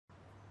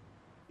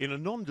In a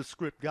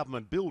nondescript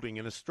government building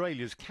in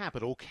Australia's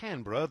capital,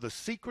 Canberra, the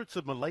secrets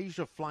of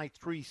Malaysia Flight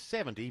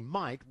 370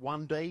 might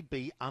one day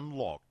be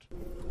unlocked.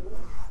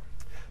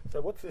 So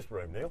what's this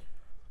room, Neil?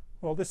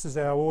 Well, this is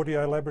our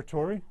audio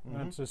laboratory.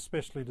 It's a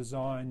specially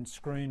designed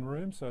screen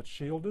room, so it's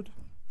shielded.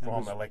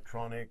 From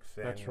electronics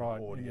and that's right,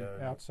 audio.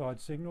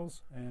 Outside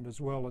signals, and as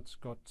well it's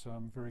got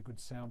very good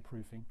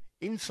soundproofing.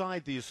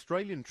 Inside the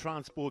Australian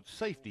Transport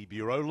Safety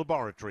Bureau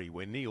laboratory,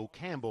 where Neil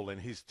Campbell and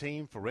his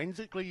team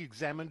forensically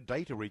examined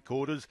data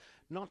recorders,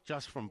 not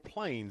just from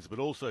planes, but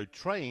also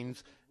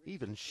trains,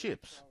 even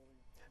ships.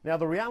 Now,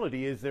 the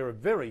reality is there are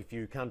very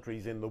few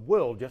countries in the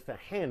world, just a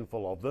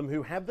handful of them,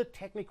 who have the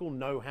technical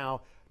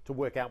know-how to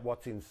work out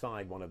what's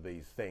inside one of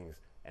these things.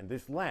 And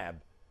this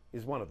lab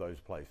is one of those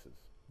places.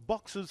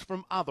 Boxes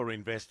from other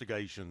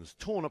investigations,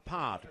 torn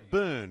apart,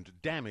 burned,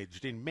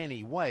 damaged in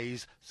many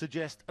ways,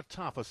 suggest a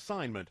tough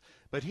assignment.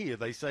 But here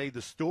they say the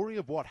story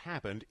of what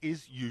happened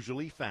is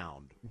usually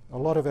found. A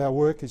lot of our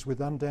work is with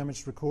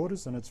undamaged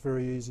recorders, and it's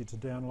very easy to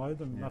download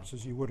them, much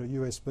as you would a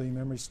USB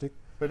memory stick.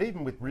 But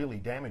even with really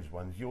damaged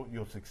ones,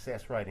 your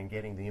success rate in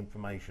getting the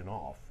information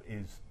off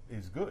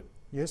is good.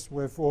 Yes,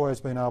 we've always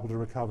been able to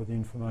recover the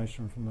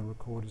information from the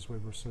recorders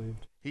we've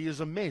received. He is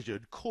a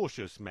measured,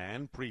 cautious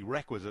man,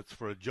 prerequisites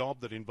for a job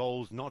that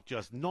involves not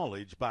just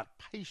knowledge but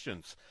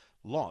patience,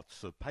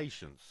 lots of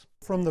patience.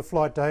 From the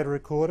flight data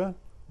recorder,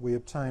 we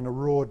obtain a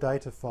raw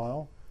data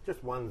file.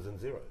 Just ones and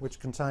zeros. Which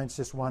contains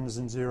just ones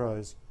and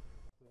zeros.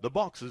 The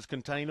boxes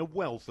contain a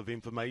wealth of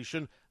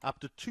information, up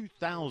to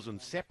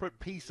 2,000 separate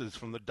pieces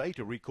from the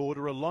data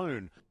recorder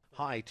alone.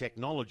 High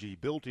technology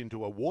built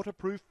into a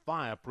waterproof,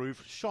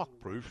 fireproof,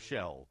 shockproof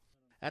shell.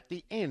 At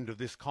the end of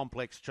this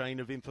complex chain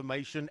of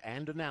information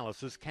and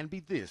analysis can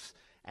be this,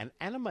 an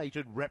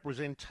animated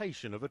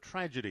representation of a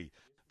tragedy.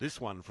 This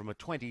one from a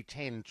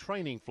 2010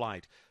 training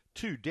flight.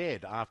 2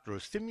 dead after a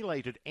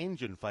simulated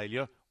engine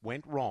failure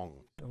went wrong.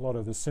 A lot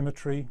of the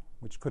symmetry,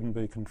 which couldn't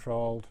be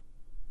controlled,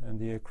 and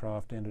the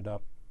aircraft ended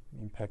up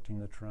impacting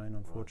the terrain,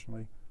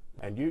 unfortunately.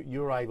 And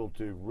you're able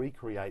to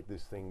recreate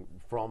this thing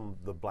from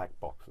the black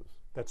boxes?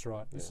 That's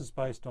right. This is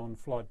based on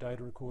flight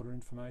data recorder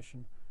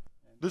information.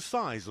 The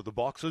size of the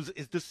boxes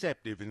is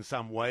deceptive in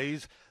some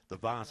ways, the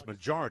vast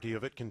majority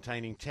of it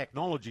containing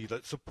technology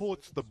that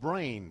supports the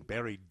brain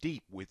buried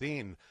deep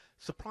within.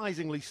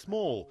 Surprisingly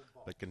small,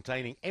 but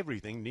containing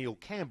everything Neil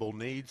Campbell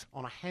needs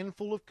on a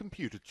handful of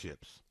computer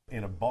chips.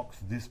 In a box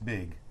this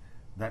big,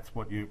 that's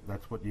what you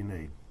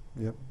need.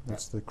 Yep,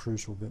 that's the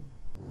crucial bit.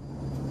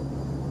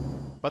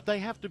 But they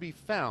have to be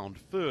found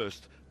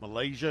first.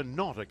 Malaysia,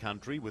 not a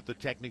country with the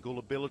technical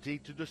ability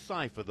to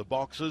decipher the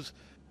boxes.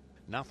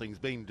 Nothing's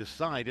been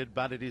decided,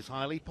 but it is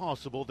highly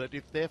possible that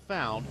if they're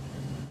found,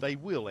 they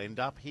will end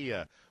up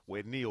here,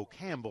 where Neil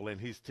Campbell and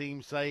his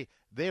team say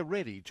they're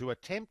ready to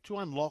attempt to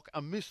unlock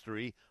a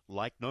mystery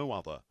like no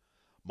other.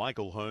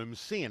 Michael Holmes,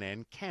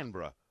 CNN,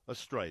 Canberra,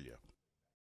 Australia.